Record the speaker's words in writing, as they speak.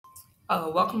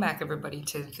Welcome back, everybody,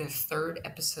 to the third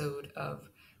episode of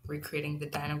recreating the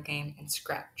Dino game in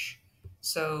Scratch.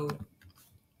 So,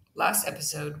 last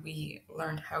episode we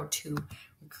learned how to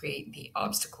recreate the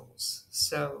obstacles.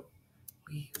 So,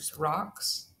 we used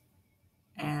rocks,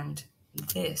 and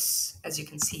this, as you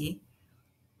can see,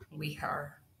 we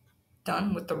are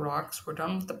done with the rocks, we're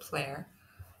done with the player,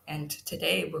 and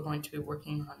today we're going to be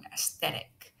working on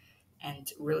aesthetic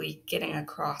and really getting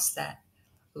across that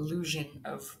illusion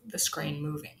of the screen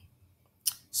moving.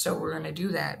 So we're going to do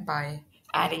that by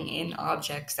adding in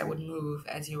objects that would move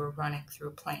as you were running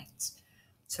through planes.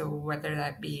 So whether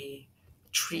that be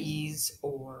trees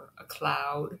or a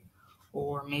cloud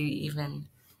or maybe even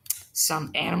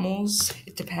some animals,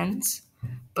 it depends.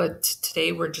 But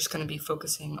today we're just going to be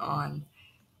focusing on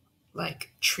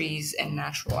like trees and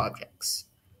natural objects.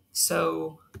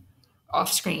 So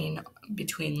off screen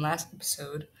between last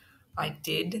episode, I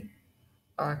did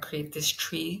create this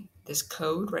tree, this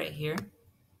code right here.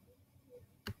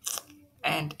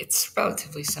 And it's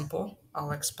relatively simple. I'll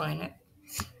explain it.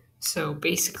 So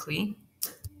basically,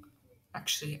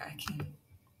 actually, I can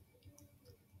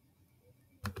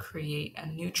create a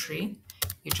new tree.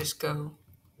 You just go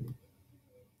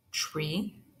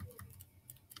tree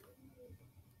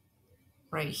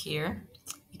right here.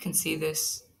 You can see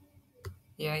this.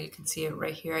 Yeah, you can see it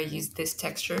right here. I used this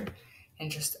texture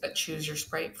and just choose your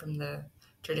sprite from the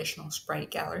traditional sprite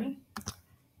gallery.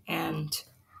 And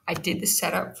I did the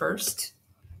setup first.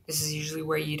 This is usually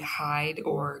where you'd hide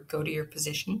or go to your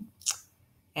position.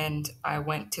 And I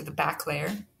went to the back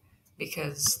layer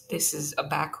because this is a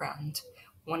background.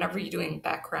 Whenever you're doing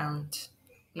background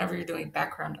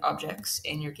objects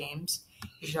in your games,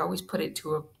 you should always put it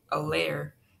to a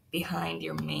layer behind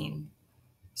your main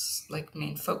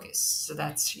focus. So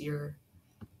that's in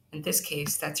this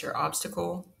case, that's your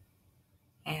obstacle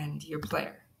and your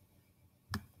player.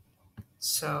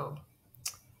 So,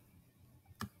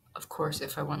 of course,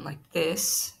 if I went like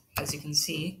this, as you can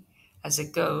see, as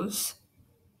it goes,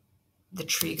 the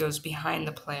tree goes behind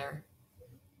the player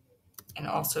and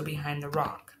also behind the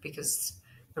rock because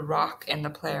the rock and the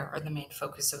player are the main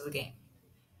focus of the game.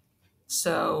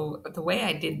 So the way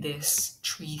I did this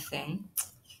tree thing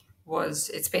was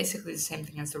it's basically the same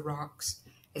thing as the rocks.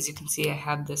 As you can see, I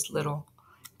have this little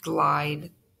glide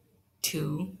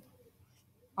to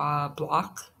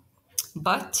block,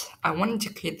 but I wanted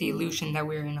to create the illusion that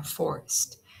we were in a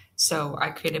forest. So I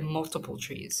created multiple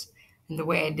trees. And the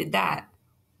way I did that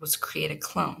was create a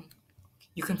clone.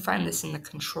 You can find this in the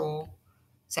control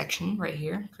section right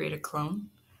here, create a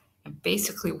clone. And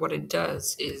basically what it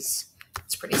does is,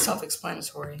 it's pretty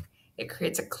self-explanatory. It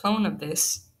creates a clone of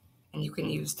this, and you can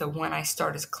use the when I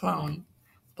start as clone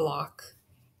block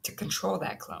to control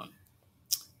that clone.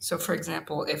 So for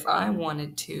example, if I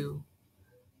wanted to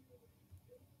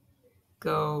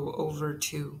go over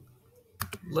to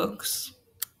looks,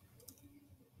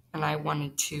 and I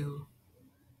wanted to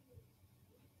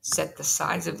set the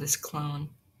size of this clone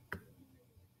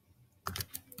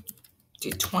to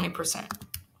 20%.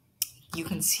 You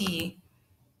can see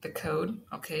the code.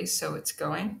 Okay, so it's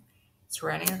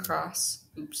running across.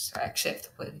 Oops, I actually have to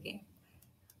play the game.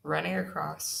 Running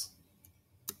across.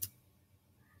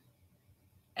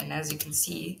 And as you can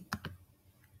see,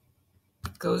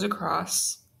 it goes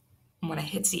across. And when it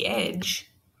hits the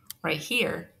edge, right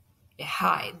here, it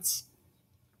hides.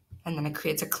 And then it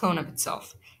creates a clone of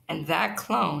itself. And that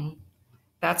clone,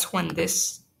 that's when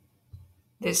this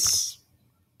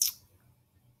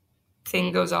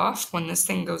thing goes off. When this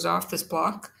thing goes off, this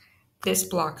block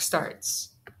starts.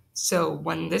 So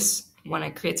when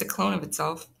it creates a clone of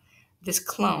itself, this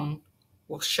clone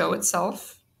will show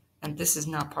itself, and this is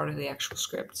not part of the actual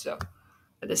script. So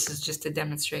this is just to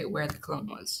demonstrate where the clone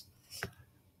was.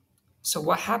 So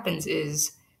what happens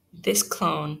is this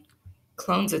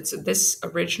this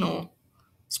original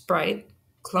sprite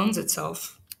clones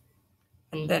itself,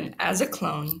 and then as a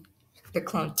clone, the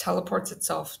clone teleports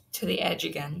itself to the edge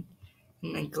again,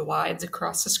 and then glides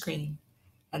across the screen,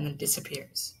 and then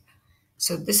disappears.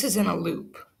 So this is in a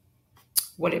loop.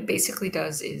 What it basically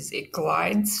does is it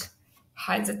glides,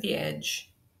 hides at the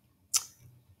edge,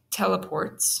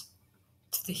 teleports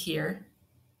to here,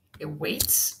 it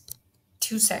waits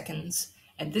 2 seconds,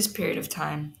 and this period of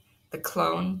time, the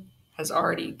clone has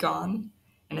already gone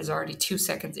and is already 2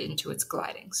 seconds into its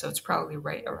gliding, so it's probably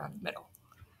right around the middle.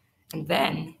 And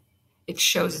then it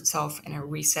shows itself and it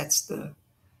resets the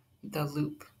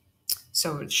loop.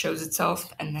 So it shows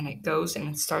itself and then it goes and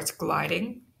it starts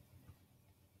gliding.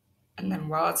 And then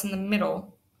while it's in the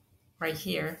middle, right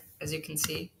here, as you can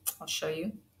see, I'll show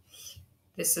you.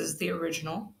 This is the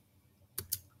original.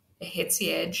 It hits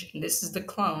the edge, and this is the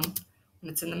clone. and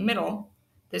it's in the middle,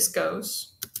 this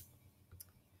goes.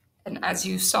 And as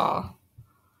you saw,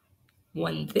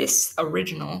 when this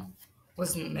original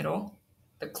was in the middle,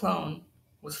 the clone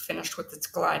was finished with its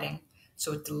gliding,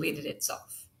 so it deleted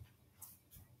itself.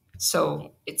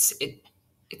 So it's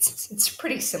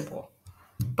pretty simple,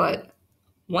 but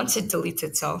once it deletes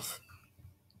itself,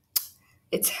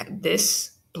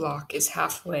 this block is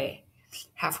halfway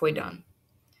done.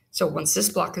 So once this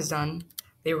block is done,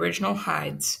 the original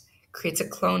hides, creates a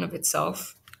clone of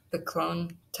itself. The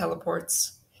clone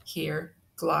teleports here,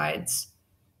 glides,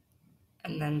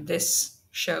 and then this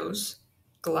shows,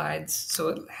 glides, so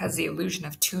it has the illusion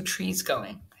of two trees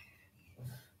going.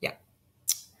 Yeah,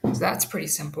 so that's pretty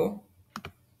simple.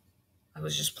 I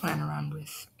was just playing around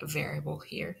with a variable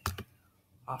here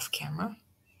off camera.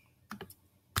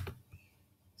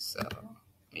 So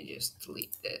let me just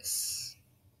delete this.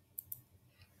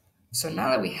 So now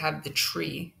that we have the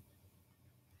tree,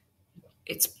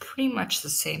 it's pretty much the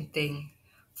same thing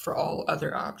for all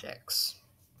other objects.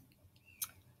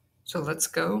 So let's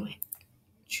go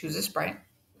choose a sprite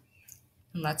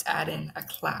and let's add in a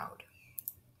cloud.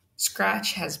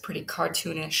 Scratch has pretty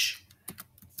cartoonish.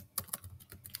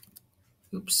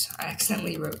 Oops, I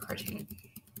accidentally wrote cartoon.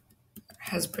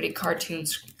 Has pretty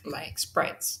cartoons-like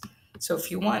sprites. So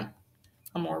if you want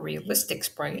a more realistic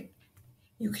sprite,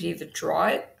 you could either draw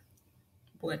it,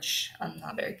 which I'm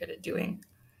not very good at doing,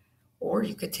 or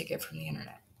you could take it from the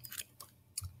internet.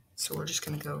 So we're just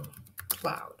going to go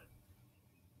cloud.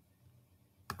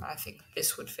 I think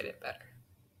this would fit it better.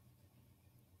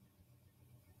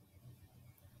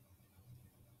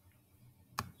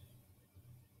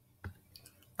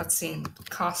 Let's see in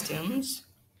costumes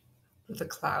for the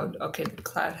cloud. Okay, the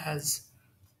cloud has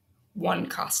one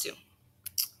costume.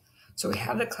 So we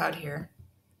have the cloud here.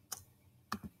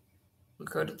 We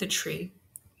go to the tree.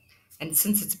 And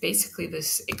since it's basically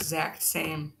this exact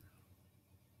same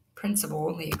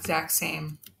principle, the exact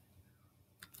same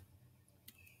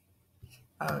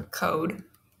code,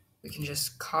 we can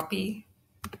just copy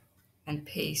and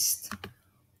paste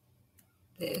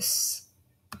this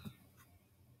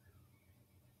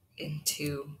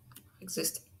into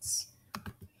existence.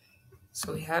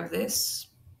 So we have this,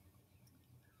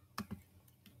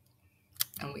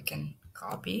 and we can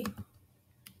copy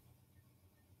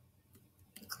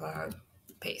the cloud,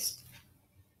 paste.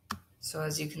 So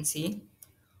as you can see,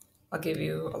 I'll give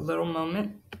you a little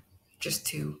moment just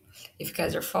to, if you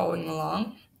guys are following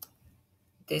along,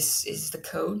 this is the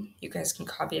code. You guys can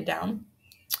copy it down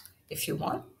if you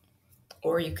want,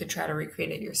 or you could try to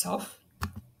recreate it yourself.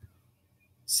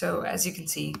 So as you can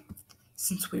see,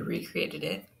 since we recreated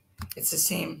it, it's the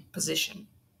same position.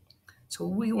 So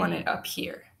we want it up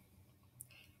here.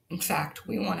 In fact,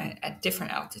 we want it at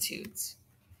different altitudes.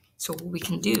 So what we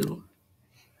can do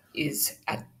is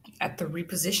at the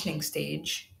repositioning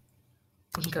stage,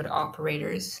 we can go to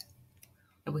operators,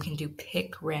 and we can do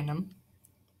pick random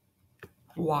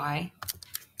Y,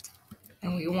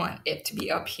 and we want it to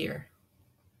be up here.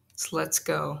 So let's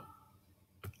go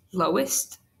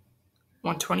lowest,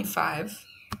 125,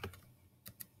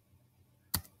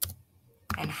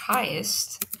 and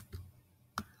highest,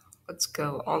 let's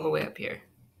go all the way up here.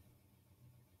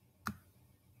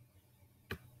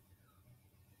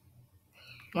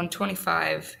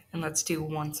 125, and let's do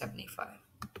 175.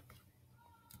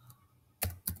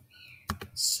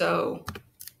 So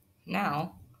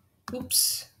now,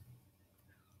 oops.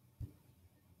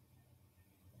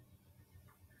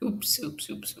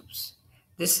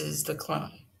 This is the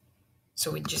clone.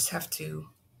 So we just have to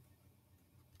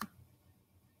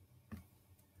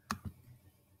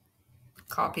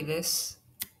copy this,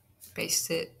 paste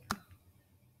it,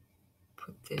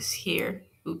 put this here.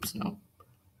 Oops, no.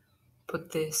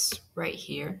 Put this right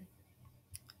here,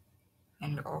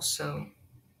 and also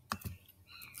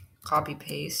copy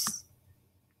paste,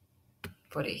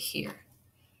 put it here.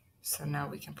 So now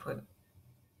we can put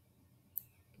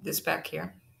this back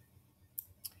here.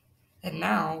 And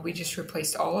now we just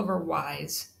replaced all of our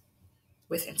Y's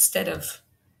with, instead of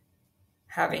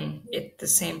having it the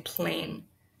same plane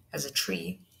as a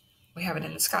tree, we have it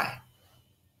in the sky.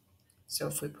 So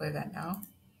if we play that now,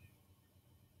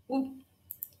 whoop,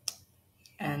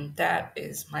 and that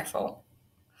is my fault.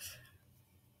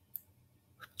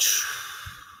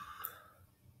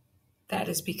 That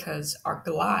is because our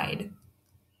glide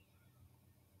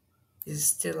is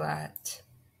still at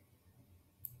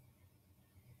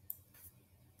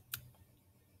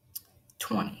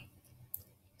 20.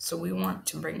 So we want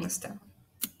to bring this down.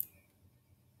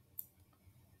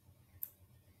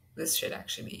 This should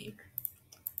actually be here.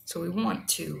 So we want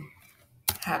to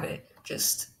have it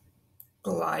just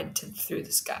glide through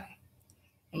the sky.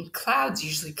 And clouds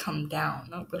usually come down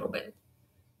a little bit.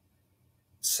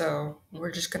 So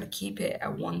we're just going to keep it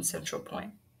at one central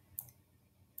point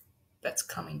that's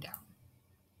coming down.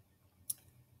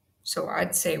 So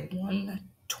I'd say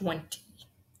 120.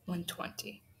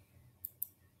 120.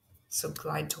 So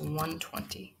glide to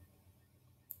 120.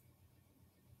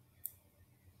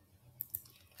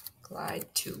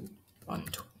 Glide to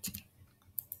 120.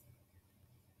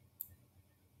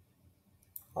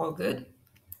 All good?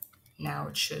 Now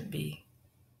it should be,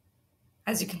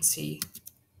 as you can see,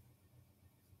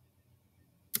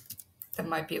 that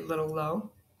might be a little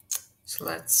low. So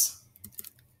let's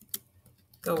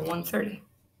go 130.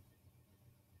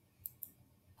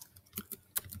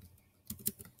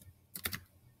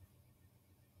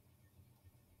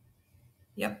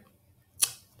 Yep,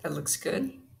 that looks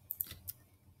good.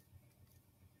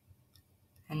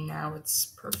 And now it's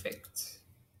perfect.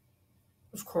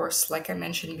 Of course, like I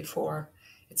mentioned before,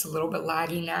 it's a little bit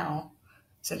laggy now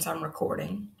since I'm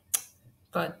recording.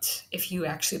 But if you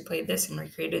actually played this and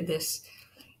recreated this,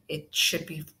 it should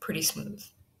be pretty smooth.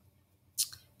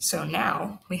 So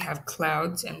now we have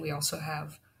clouds and we also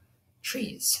have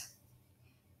trees.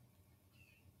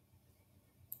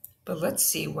 But let's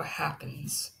see what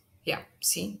happens. Yeah,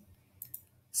 see?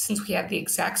 Since we have the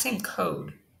exact same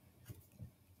code,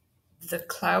 the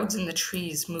clouds and the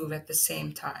trees move at the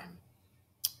same time.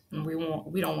 And we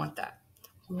don't want that.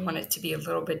 We want it to be a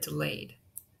little bit delayed.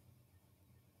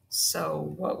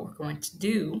 So what we're going to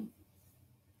do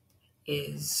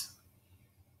is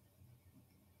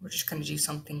we're just going to do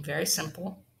something very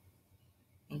simple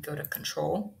and go to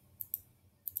Control.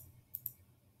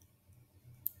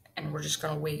 And we're just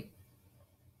going to wait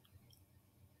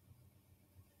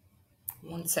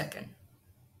 1 second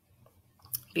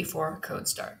before our code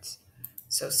starts.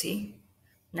 So see,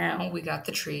 now we got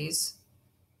the trees,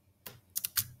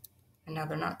 and now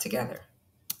they're not together.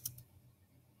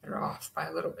 They're off by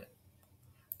a little bit.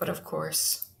 But of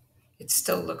course, it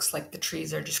still looks like the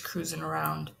trees are just cruising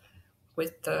around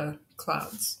with the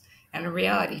clouds. And in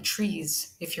reality,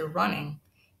 trees, if you're running,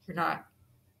 you're not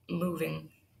moving.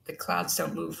 The clouds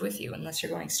don't move with you unless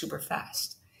you're going super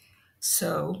fast.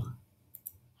 So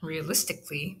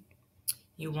realistically,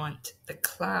 you want the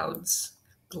clouds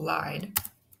glide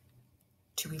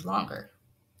to be longer.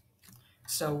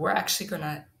 So we're actually going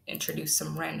to introduce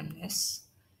some randomness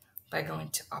by going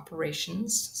to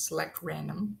Operations, select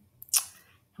Random,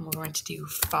 and we're going to do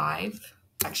 5,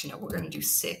 actually no, we're going to do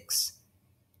 6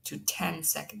 to 10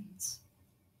 seconds.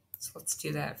 So let's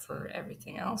do that for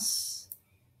everything else.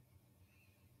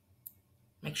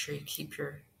 Make sure you keep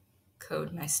your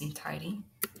code nice and tidy.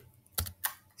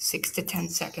 6 to 10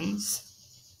 seconds.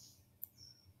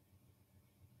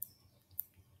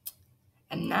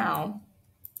 And now,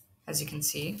 as you can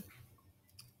see,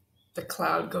 the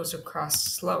cloud goes across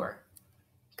slower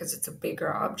because it's a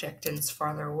bigger object and it's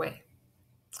farther away.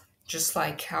 Just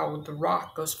like how the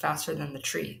rock goes faster than the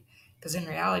tree. Because in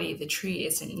reality, the tree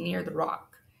isn't near the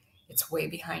rock. It's way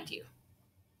behind you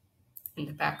in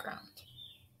the background.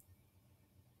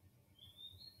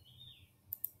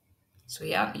 So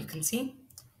yeah, you can see,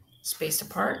 spaced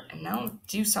apart. And now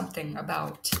do something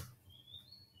about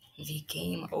the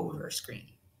game over screen.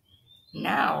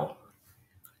 Now,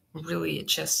 really, it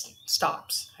just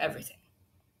stops everything.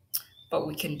 But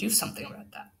we can do something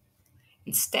about that.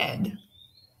 Instead,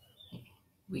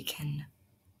 we can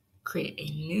create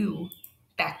a new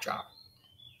backdrop.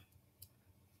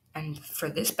 And for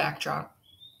this backdrop,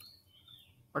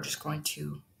 we're just going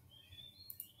to,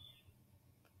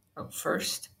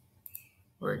 first,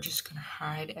 we're just going to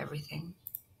hide everything.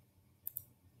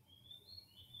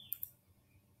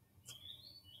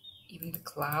 Even the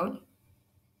cloud.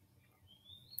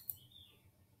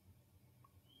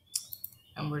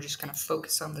 And we're just going to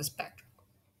focus on this backdrop.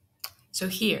 So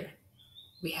here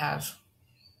we have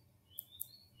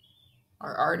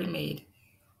our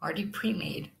already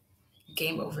pre-made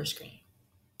game over screen.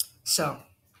 So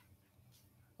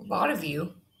a lot of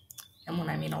you, and when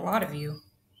I mean a lot of you,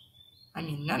 I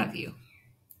mean none of you,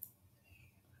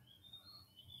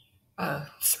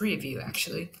 3 of you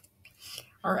actually,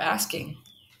 are asking,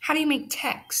 how do you make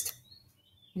text?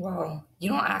 Well, you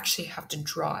don't actually have to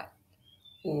draw it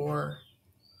or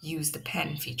use the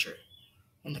pen feature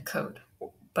in the code,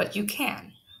 but you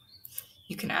can.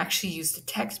 You can actually use the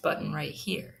text button right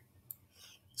here.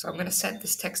 So I'm going to set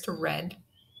this text to red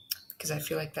because I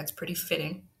feel like that's pretty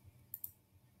fitting.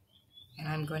 And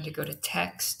I'm going to go to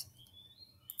text.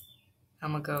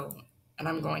 I'm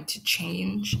going to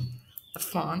change the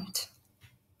font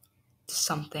to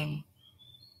something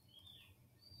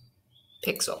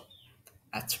pixel.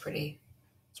 It's pretty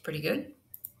good.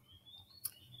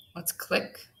 let's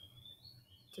click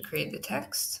to create the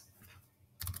text.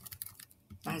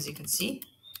 As you can see,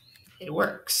 it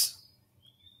works.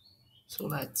 So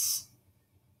let's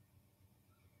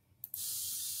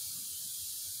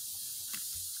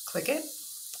click it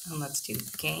and let's do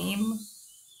game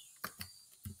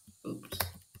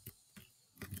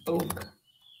over.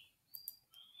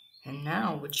 And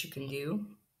now what you can do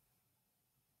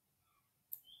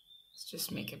is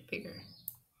just make it bigger.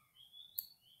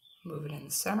 Move it in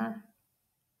the center.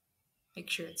 Make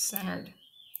sure it's centered.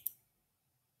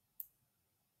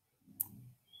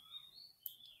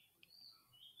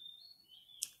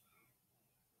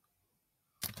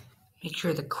 Make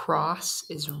sure the cross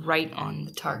is right on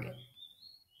the target.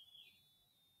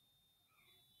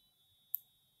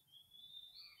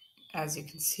 As you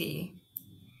can see,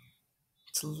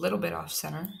 it's a little bit off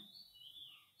center.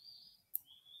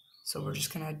 So we're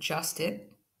just going to adjust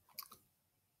it.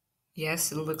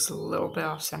 Yes, it looks a little bit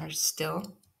off center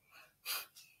still.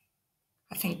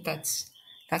 I think that's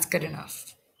good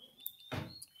enough.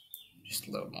 Just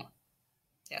a little more.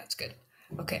 Yeah, that's good.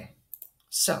 Okay,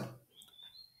 so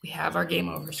we have our game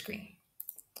over screen.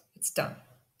 It's done.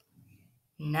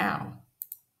 Now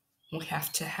we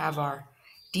have to have our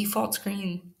default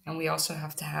screen and we also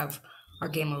have to have our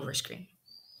game over screen.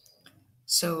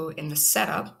 So in the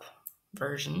setup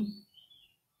version,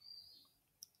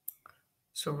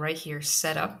 so right here,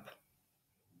 setup,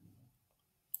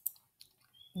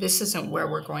 this isn't where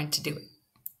we're going to do it.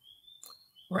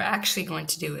 We're actually going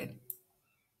to do it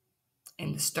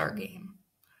in the start game.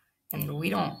 And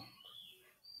we don't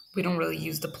really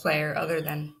use the player other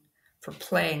than for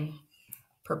playing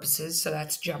purposes, so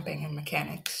that's jumping and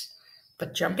mechanics.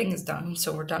 But jumping is done,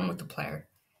 so we're done with the player.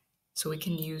 So we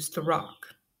can use the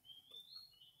rock.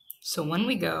 So when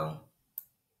we go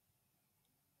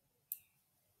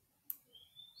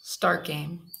start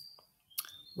game,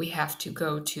 we have to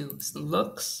go to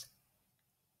looks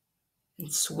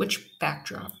and switch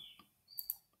backdrop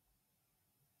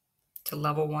to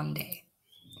level 1 day.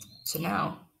 So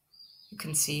now you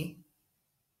can see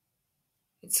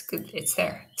it's good. It's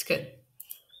there. It's good.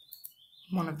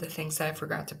 One of the things that I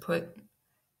forgot to put,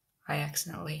 I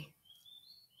accidentally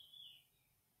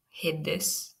hid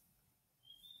this,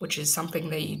 which is something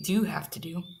that you do have to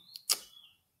do.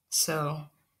 So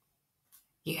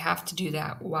you have to do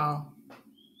that while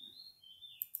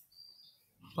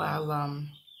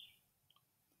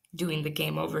doing the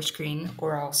game over screen,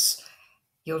 or else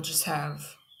you'll just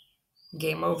have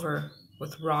game over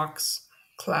with rocks,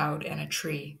 cloud, and a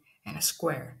tree and a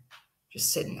square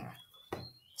just sitting there.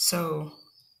 So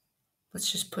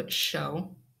let's just put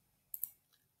show.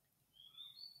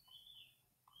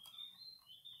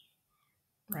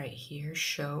 Right here,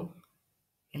 show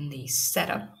in the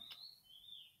setup.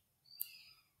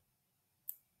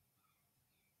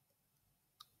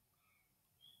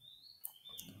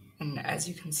 And as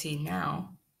you can see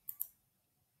now,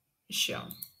 it's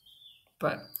shown.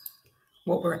 But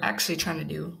what we're actually trying to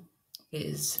do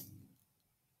is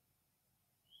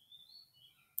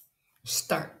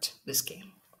start this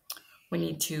game. We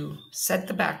need to set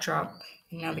the backdrop,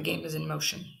 and now the game is in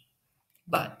motion.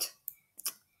 But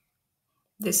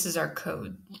this is our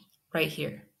code right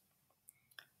here.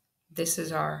 This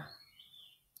is our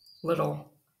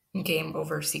little game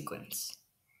over sequence.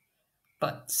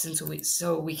 But since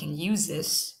we can use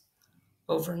this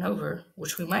over and over,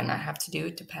 which we might not have to do,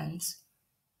 it depends.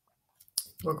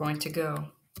 We're going to go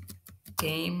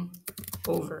game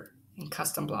over in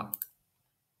custom block.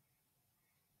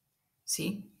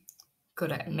 See? Go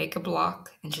to make a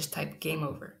block and just type game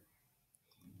over.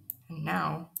 And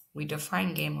now we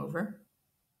define game over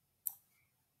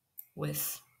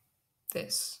with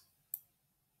this.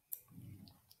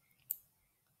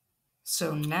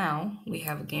 So now we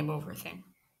have a game over thing.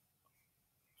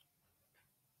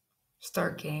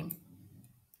 Start game,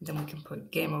 then we can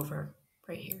put game over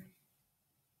right here.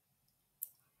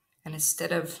 And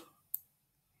instead of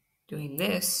doing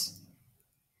this,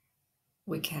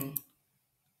 we can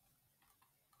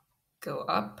go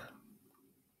up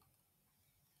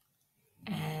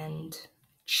and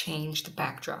change the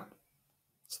backdrop.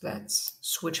 So that's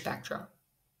switch backdrop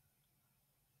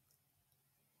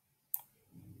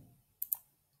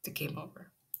to game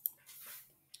over.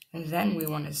 And then we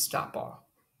want to stop all.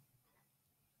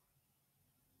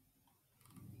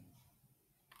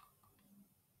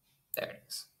 There it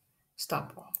is.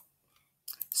 Stop all.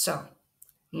 So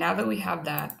now that we have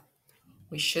that,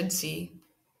 we should see,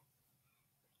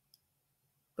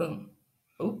 boom,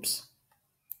 oops,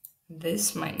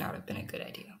 this might not have been a good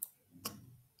idea.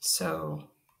 So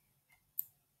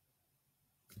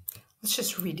let's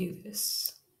just redo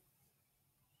this.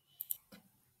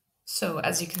 So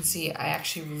as you can see, I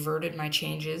actually reverted my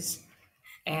changes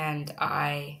and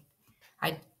I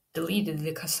deleted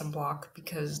the custom block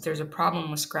because there's a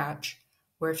problem with Scratch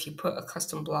where if you put a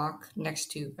custom block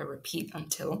next to a repeat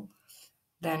until,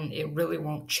 then it really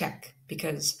won't check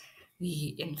because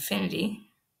the infinity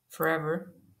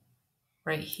forever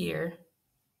right here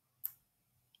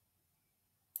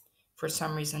for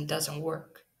some reason doesn't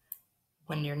work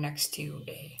when you're next to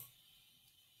a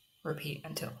repeat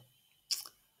until.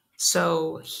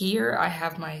 So here I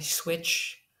have my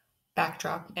switch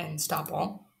backdrop and stop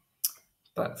all.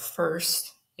 But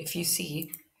first, if you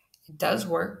see, it does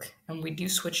work and we do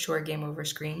switch to our game over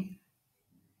screen.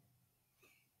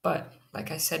 But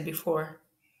like I said before,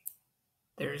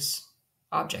 there's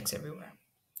objects everywhere.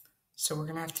 So we're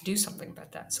gonna have to do something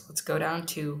about that. So let's go down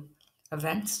to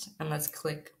events and let's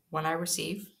click when I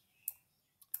receive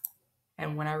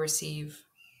and when I receive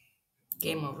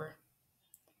game over.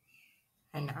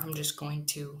 And I'm just going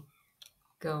to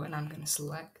go and I'm going to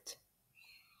select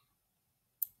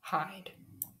hide.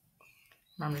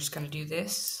 And I'm just going to do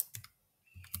this,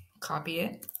 copy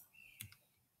it,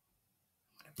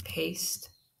 paste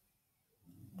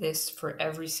this for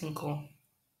every single,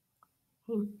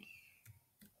 ooh,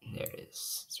 there it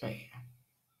is, it's right here.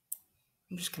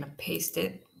 I'm just going to paste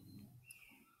it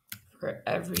for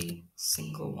every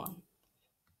single one.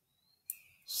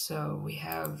 So we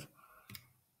have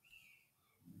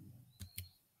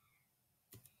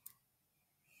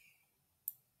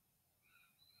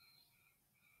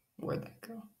where'd that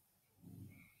go?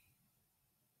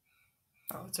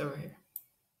 Oh, it's over here.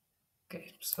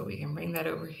 Okay, so we can bring that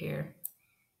over here.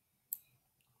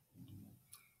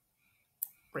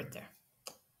 Right there.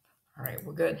 All right,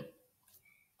 we're good.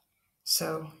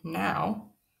 So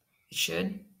now it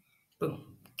should,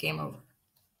 boom, game over.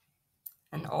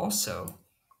 And also,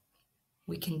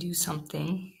 we can do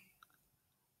something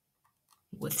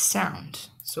with sound.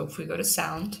 So if we go to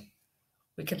sound,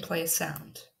 we can play a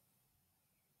sound.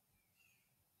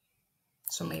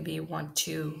 So maybe you want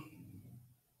to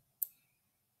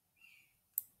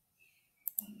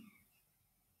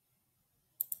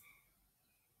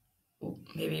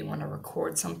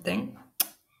record something,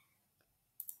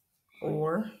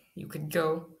 or you could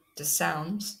go to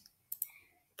sounds,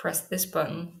 press this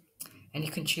button, and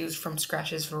you can choose from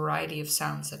Scratch's variety of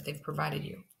sounds that they've provided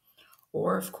you.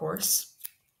 Or of course,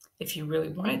 if you really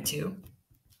wanted to,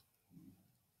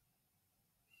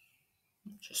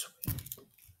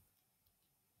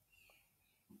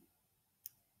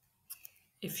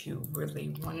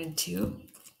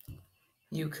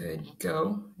 you could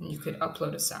go and you could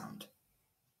upload a sound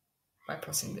by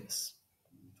pressing this.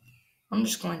 I'm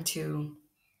going to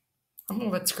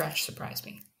let Scratch surprise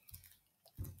me.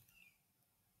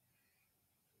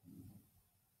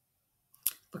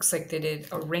 Looks like they did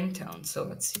a ringtone, so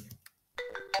let's see.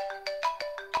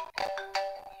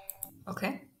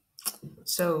 Okay,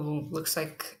 so looks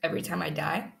like every time I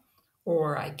die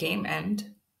or I game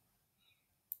end,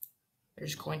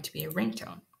 there's going to be a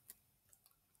ringtone.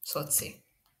 So let's see.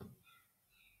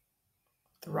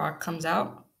 The rock comes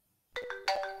out.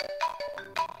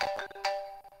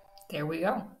 There we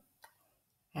go.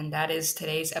 And that is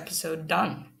today's episode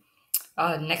done.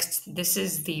 Next, this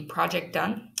is the project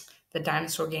done. The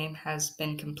dinosaur game has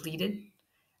been completed.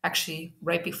 Actually,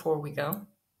 right before we go,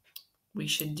 we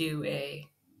should do a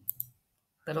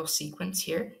little sequence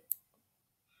here.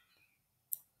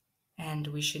 And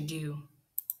we should do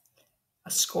a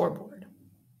scoreboard.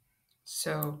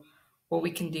 So what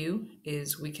we can do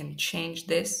is we can change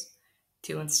this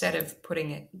to, instead of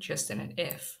putting it just in an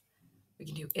if, we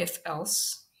can do if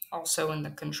else also in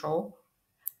the control,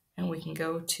 and we can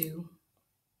go to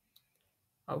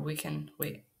we can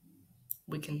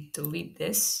delete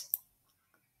this,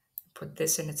 put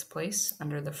this in its place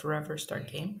under the forever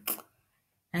start game,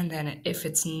 and then if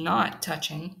it's not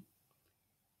touching,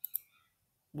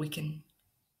 we can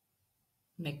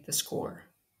make the score.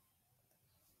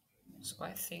 So I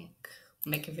think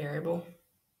make a variable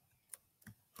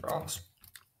for all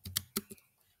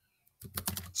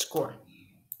score.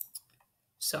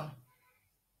 So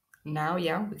now,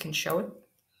 yeah, we can show it.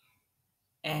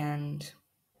 And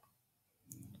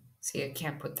see, I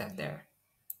can't put that there.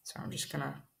 So I'm just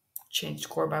gonna change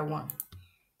score by 1.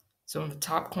 So in the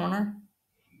top corner,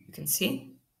 you can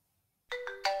see,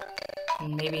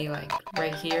 and maybe like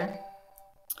right here,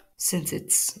 since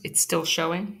it's still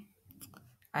showing,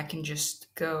 I can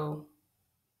just go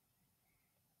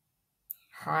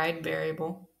hide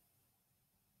variable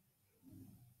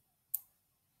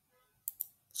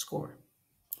score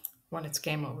when it's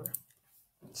game over.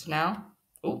 So now,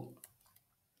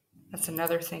 that's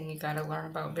another thing you gotta learn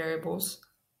about variables.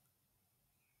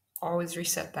 always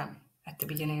reset them at the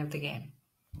beginning of the game.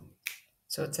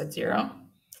 So it's at 0.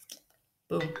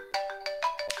 Boom.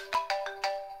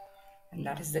 And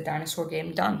that is the dinosaur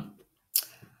game done.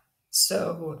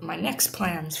 So my next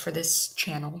plans for this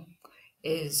channel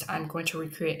is I'm going to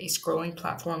recreate a scrolling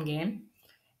platform game,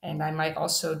 and I might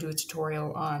also do a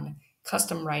tutorial on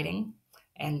custom writing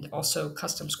and also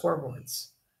custom scoreboards.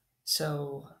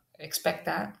 So expect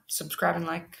that, subscribe and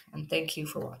like, and thank you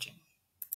for watching.